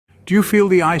Do you feel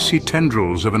the icy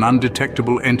tendrils of an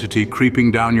undetectable entity creeping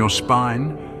down your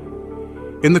spine?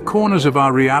 In the corners of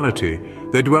our reality,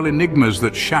 there dwell enigmas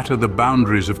that shatter the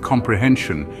boundaries of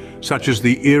comprehension, such as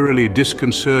the eerily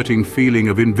disconcerting feeling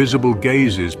of invisible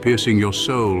gazes piercing your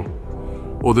soul,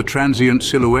 or the transient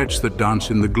silhouettes that dance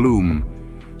in the gloom,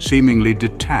 seemingly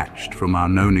detached from our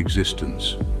known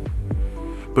existence.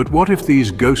 But what if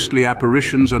these ghostly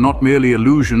apparitions are not merely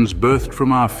illusions birthed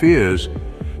from our fears,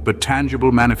 but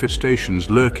tangible manifestations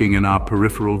lurking in our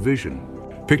peripheral vision?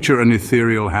 Picture an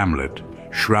ethereal hamlet,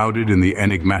 shrouded in the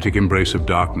enigmatic embrace of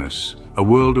darkness, a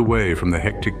world away from the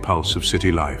hectic pulse of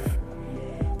city life.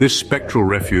 This spectral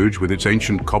refuge, with its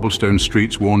ancient cobblestone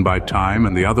streets worn by time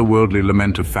and the otherworldly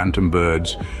lament of phantom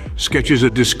birds, sketches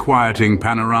a disquieting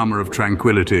panorama of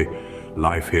tranquility.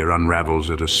 Life here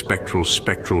unravels at a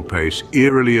spectral pace,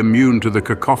 eerily immune to the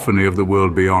cacophony of the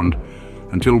world beyond,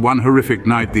 until one horrific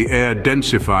night the air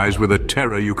densifies with a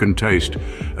terror you can taste,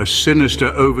 a sinister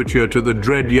overture to the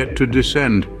dread yet to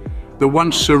descend. The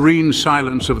once serene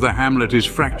silence of the hamlet is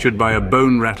fractured by a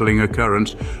bone-rattling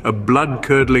occurrence, a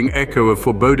blood-curdling echo of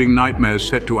foreboding nightmares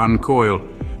set to uncoil.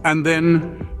 And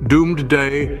then, doomed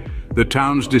day, the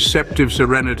town's deceptive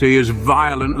serenity is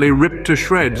violently ripped to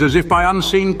shreds as if by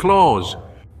unseen claws.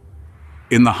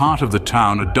 In the heart of the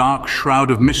town, a dark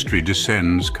shroud of mystery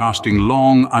descends, casting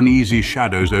long, uneasy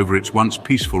shadows over its once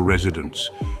peaceful residents.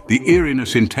 The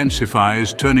eeriness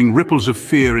intensifies, turning ripples of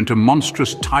fear into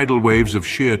monstrous tidal waves of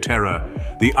sheer terror.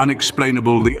 The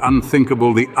unexplainable, the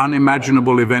unthinkable, the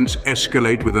unimaginable events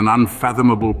escalate with an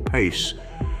unfathomable pace.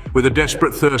 With a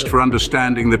desperate thirst for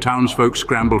understanding, the townsfolk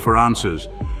scramble for answers.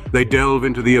 They delve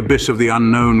into the abyss of the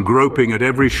unknown, groping at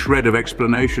every shred of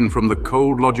explanation, from the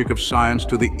cold logic of science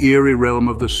to the eerie realm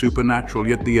of the supernatural.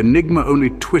 Yet the enigma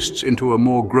only twists into a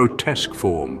more grotesque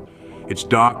form. Its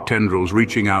dark tendrils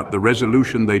reaching out, the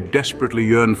resolution they desperately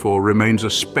yearn for remains a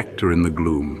specter in the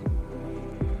gloom.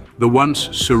 The once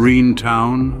serene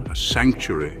town, a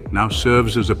sanctuary, now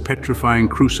serves as a petrifying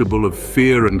crucible of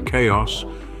fear and chaos,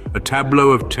 a tableau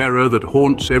of terror that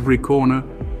haunts every corner.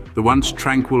 The once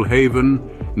tranquil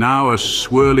haven, now a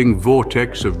swirling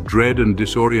vortex of dread and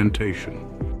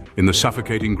disorientation. In the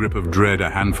suffocating grip of dread, a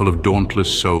handful of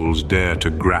dauntless souls dare to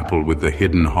grapple with the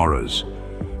hidden horrors.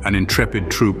 An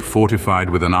intrepid troop, fortified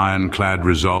with an ironclad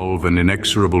resolve and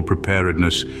inexorable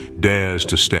preparedness, dares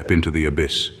to step into the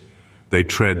abyss. They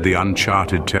tread the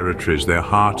uncharted territories, their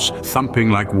hearts thumping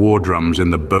like war drums in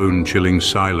the bone-chilling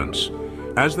silence.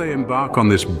 As they embark on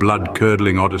this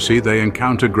blood-curdling odyssey, they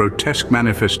encounter grotesque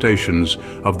manifestations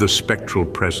of the spectral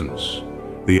presence.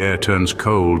 The air turns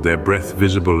cold, their breath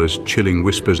visible as chilling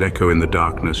whispers echo in the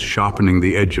darkness, sharpening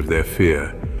the edge of their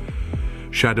fear.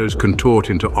 Shadows contort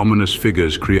into ominous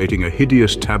figures, creating a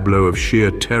hideous tableau of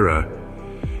sheer terror.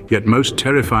 Yet most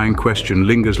terrifying question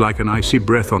lingers like an icy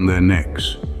breath on their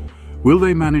necks. Will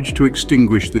they manage to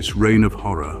extinguish this reign of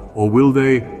horror, or will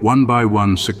they, one by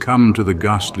one, succumb to the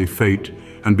ghastly fate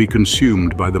and be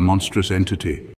consumed by the monstrous entity?